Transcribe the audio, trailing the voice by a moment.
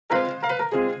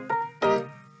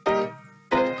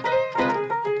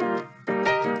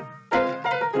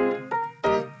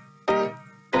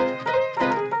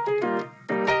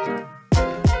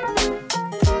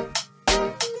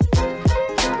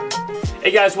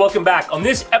Hey guys, welcome back. On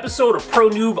this episode of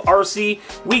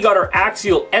ProNoobRC, we got our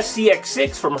Axial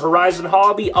SCX6 from Horizon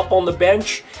Hobby up on the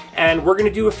bench, and we're going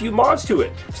to do a few mods to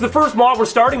it. So the first mod we're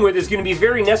starting with is going to be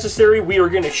very necessary. We are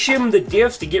going to shim the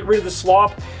diffs to get rid of the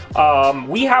slop.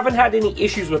 We haven't had any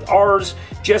issues with ours.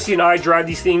 Jesse and I drive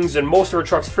these things, and most of our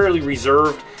trucks fairly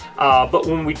reserved. But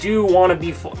when we do want to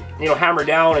be, hammer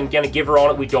down and get a giver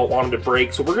on it, we don't want them to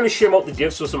break. So we're going to shim out the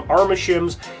diffs with some Arma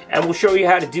shims, and we'll show you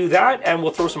how to do that, and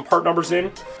we'll throw some part numbers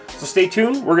in. So stay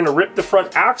tuned. We're going to rip the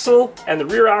front axle and the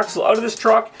rear axle out of this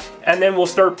truck, and then we'll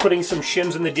start putting some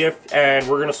shims in the diff, and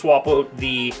we're going to swap out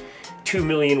the 2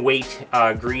 million weight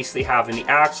grease they have in the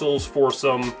axles for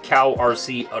some Cow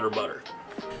RC Utter Butter.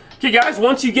 Okay guys,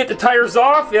 once you get the tires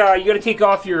off, you got to take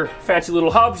off your fancy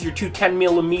little hubs, your two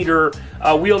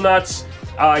 10mm wheel nuts.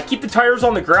 Keep the tires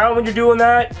on the ground when you're doing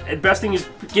that. The best thing is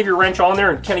give your wrench on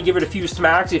there and kind of give it a few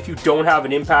smacks if you don't have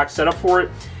an impact set up for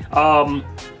it.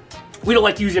 We don't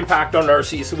like to use impact on an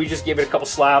RC, so we just give it a couple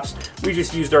slaps. We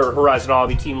just used our Horizon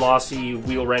Hobby Team Lossy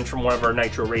wheel wrench from one of our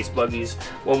Nitro race buggies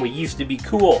when we used to be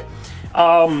cool.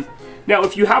 Now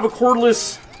if you have a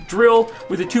cordless drill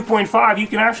with a 2.5, you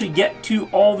can actually get to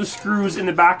all the screws in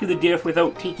the back of the diff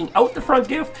without taking out the front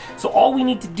diff. So all we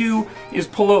need to do is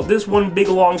pull out this one big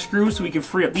long screw so we can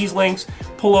free up these links,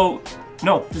 pull out,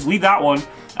 no, just leave that one.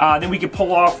 Then we can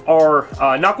pull off our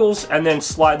knuckles and then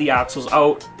slide the axles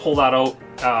out, pull that out,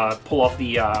 pull off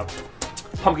the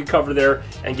pumpkin cover there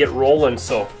and get rolling.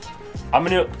 So I'm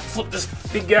gonna flip this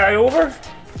big guy over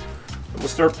and we'll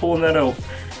start pulling that out.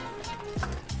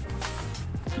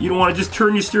 You don't want to just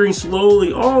turn your steering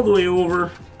slowly all the way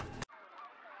over.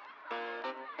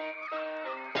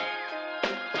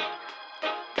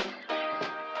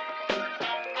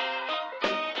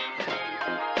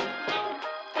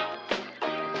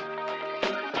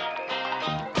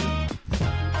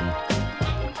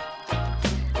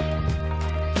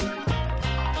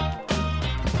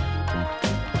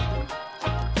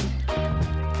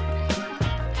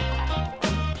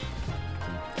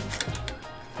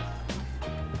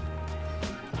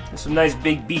 Some nice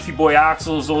big beefy boy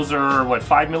axles. Those are what,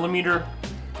 5mm?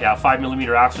 Yeah,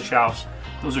 5mm axle shafts.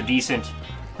 Those are decent.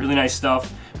 Really nice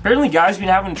stuff. Apparently guys been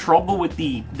having trouble with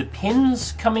the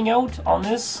pins coming out on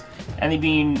this, and they've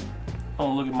been,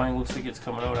 oh look at mine, looks like it's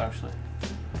coming out actually.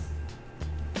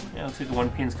 Yeah, looks like the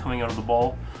one pin's coming out of the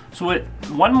ball. So what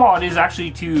one mod is actually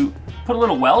to put a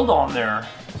little weld on there.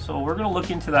 So we're gonna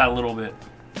look into that a little bit.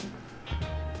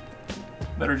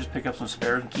 Better just pick up some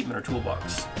spares and keep them in our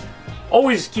toolbox.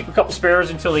 Always keep a couple spares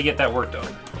until they get that work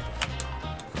done.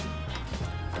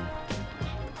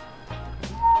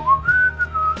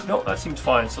 No, that seems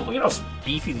fine. So look at how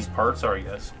beefy these parts are, you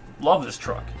guys. Love this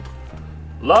truck.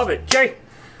 Love it. Okay,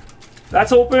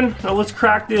 that's open. Now let's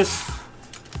crack this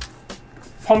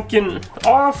pumpkin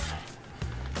off,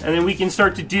 and then we can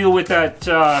start to deal with that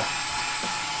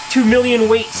 2 million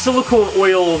weight silicone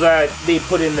oil that they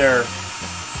put in there,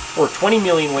 or 20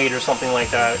 million weight or something like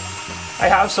that. I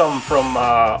have some from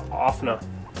Offna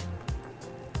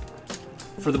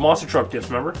for the monster truck diffs,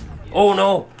 remember? Oh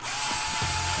no.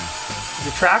 Is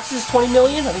it Traxxas 20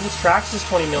 million? I think it's Traxxas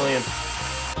 20 million.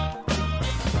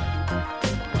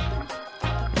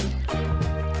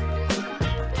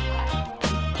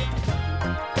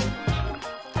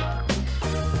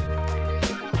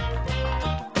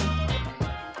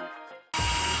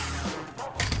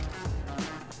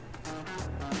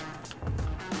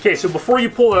 Okay, so before you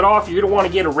pull it off, you're going to want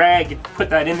to get a rag and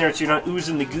put that in there so you're not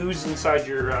oozing the goose inside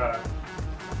your...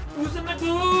 Oozing the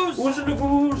goose! Oozing the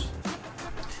goose!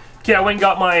 Okay, I went and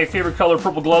got my favorite color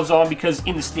purple gloves on because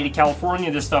in the state of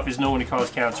California, this stuff is known to cause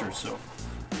cancer, so...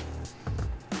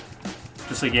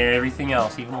 Just like everything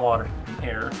else, even water and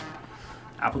air.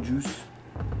 Apple juice.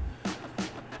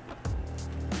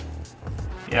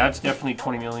 Yeah, it's definitely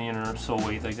 20 million or so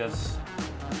weight, like that's...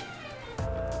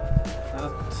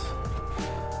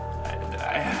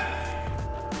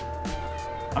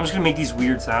 I'm just gonna make these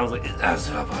weird sounds like.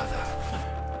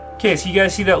 Okay, so you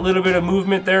guys see that little bit of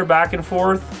movement there back and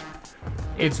forth?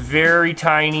 It's very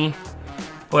tiny,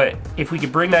 but if we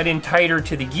could bring that in tighter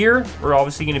to the gear, we're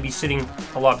obviously gonna be sitting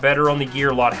a lot better on the gear,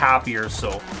 a lot happier.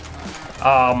 So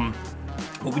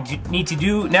what we need to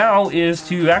do now is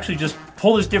to actually just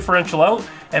pull this differential out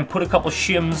and put a couple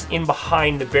shims in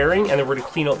behind the bearing, and then we're gonna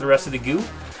clean out the rest of the goo.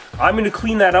 I'm gonna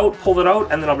clean that out, pull it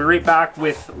out, and then I'll be right back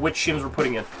with which shims we're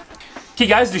putting in. Okay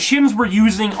guys, the shims we're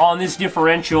using on this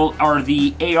differential are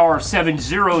the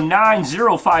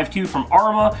AR709052 from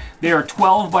Arma. They are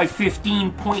 12 by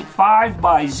 15.5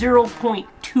 by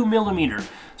 0.2 millimeter.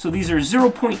 So these are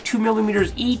 0.2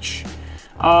 millimeters each.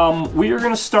 We are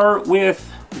going to start with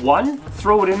one,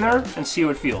 throw it in there, and see how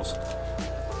it feels.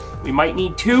 We might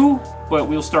need 2, but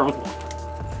we'll start with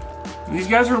 1. These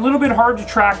guys are a little bit hard to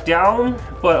track down,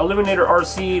 but Eliminator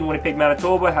RC in Winnipeg,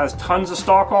 Manitoba has tons of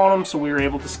stock on them, so we were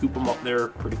able to scoop them up there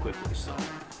pretty quickly. So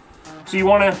you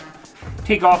want to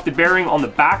take off the bearing on the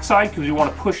back side because we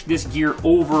want to push this gear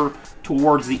over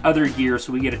towards the other gear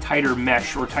so we get a tighter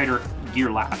mesh or tighter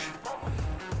gear lash.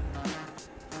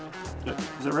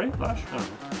 Is that right? Lash? I don't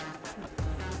know.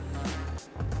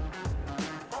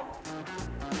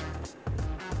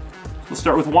 We'll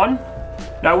start with 1.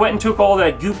 Now I went and took all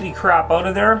that goopy crap out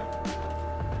of there.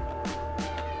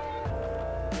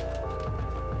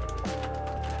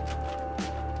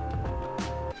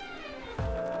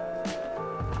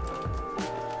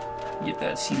 Get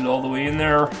that seated all the way in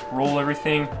there, roll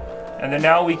everything, and then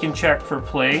now we can check for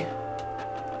play.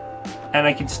 And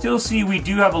I can still see we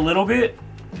do have a little bit.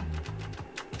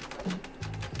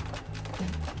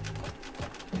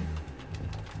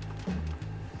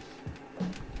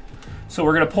 So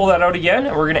we're going to pull that out again,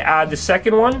 and we're going to add the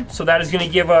second one. So that is going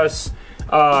to give us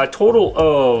a total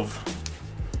of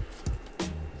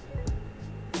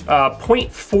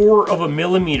 0.4 of a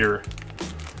millimeter.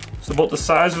 So about the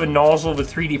size of a nozzle of a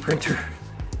 3D printer.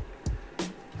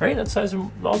 Right, that size of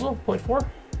nozzle, 0.4?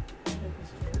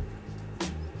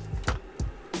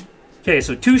 Okay,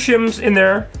 so 2 shims in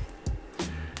there.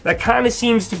 That kind of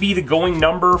seems to be the going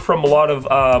number from a lot of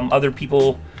other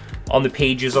people on the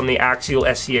pages, on the Axial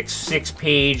SCX6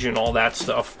 page and all that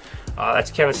stuff.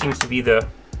 That kind of seems to be the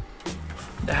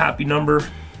happy number.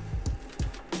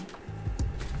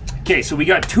 Okay, so we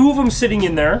got 2 of them sitting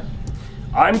in there.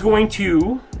 I'm going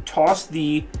to toss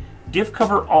the diff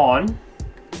cover on.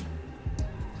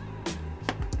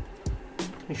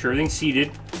 Make sure everything's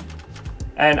seated.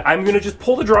 And I'm going to just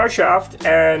pull the dry shaft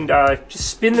and just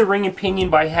spin the ring and pinion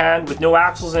by hand with no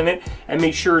axles in it and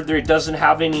make sure that it doesn't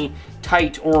have any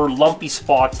tight or lumpy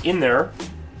spots in there.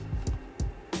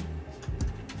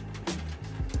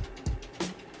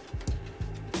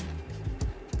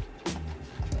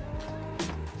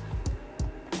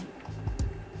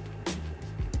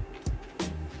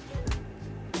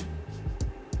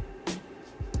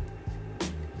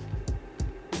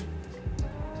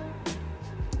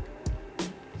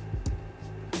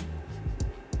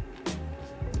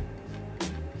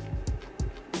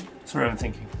 That's what I'm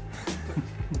thinking.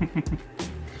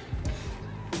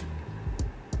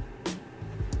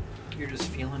 You're just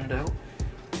feeling it out?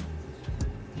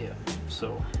 Yeah,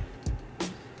 so.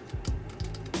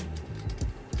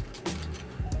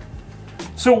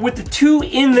 So with the 2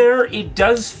 in there, it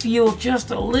does feel just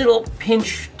a little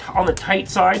pinch on the tight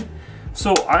side.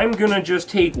 So I'm gonna just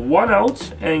take 1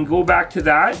 out and go back to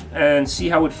that and see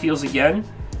how it feels again.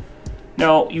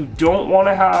 Now, you don't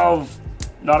wanna have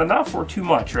not enough or too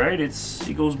much, right? It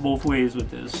goes both ways with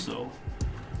this, so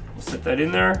we'll set that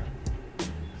in there.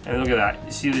 And look at that.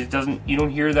 You see, it doesn't. You don't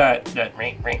hear that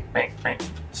ring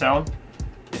sound.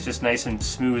 It's just nice and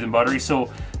smooth and buttery. So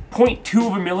 0.2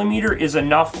 of a millimeter is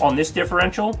enough on this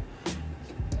differential.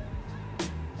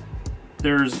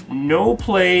 There's no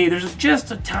play. There's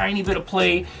just a tiny bit of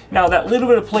play. Now that little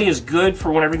bit of play is good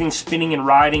for when everything's spinning and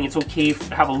riding. It's okay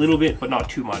to have a little bit, but not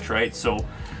too much, right? So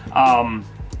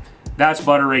that's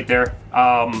butter right there.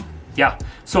 Yeah,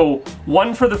 so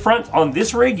 1 for the front on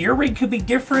this rig. Your rig could be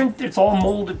different. It's all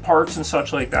molded parts and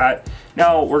such like that.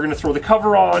 Now we're gonna throw the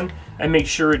cover on and make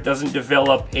sure it doesn't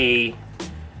develop a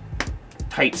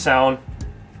tight sound.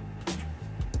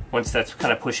 Once that's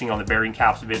kind of pushing on the bearing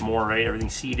caps a bit more, right?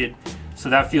 Everything's seated. So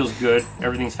that feels good.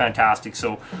 Everything's fantastic.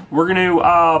 So we're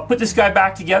gonna put this guy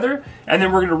back together, and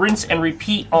then we're gonna rinse and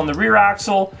repeat on the rear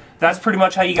axle. That's pretty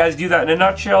much how you guys do that in a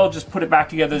nutshell. Just put it back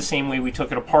together the same way we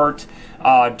took it apart.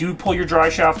 Do pull your dry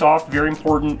shaft off, very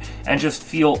important, and just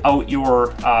feel out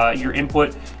your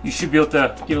input. You should be able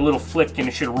to give it a little flick and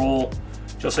it should roll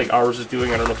just like ours is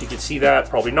doing. I don't know if you can see that,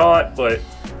 probably not, but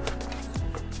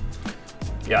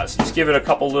yeah, so just give it a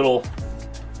couple little,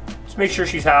 just make sure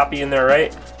she's happy in there,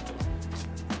 right?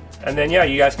 And then yeah,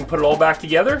 you guys can put it all back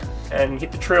together and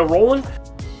get the trail rolling.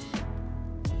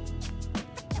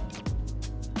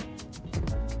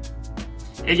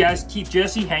 Hey guys, Keith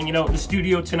Jesse hanging out in the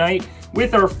studio tonight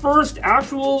with our first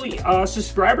actual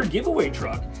subscriber giveaway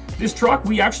truck. This truck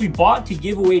we actually bought to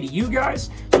give away to you guys.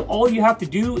 So all you have to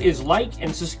do is like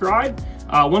and subscribe.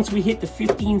 Once we hit the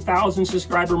 15,000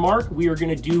 subscriber mark, we are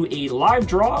gonna do a live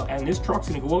draw and this truck's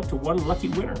gonna go out to 1 lucky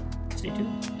winner. Stay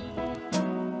tuned.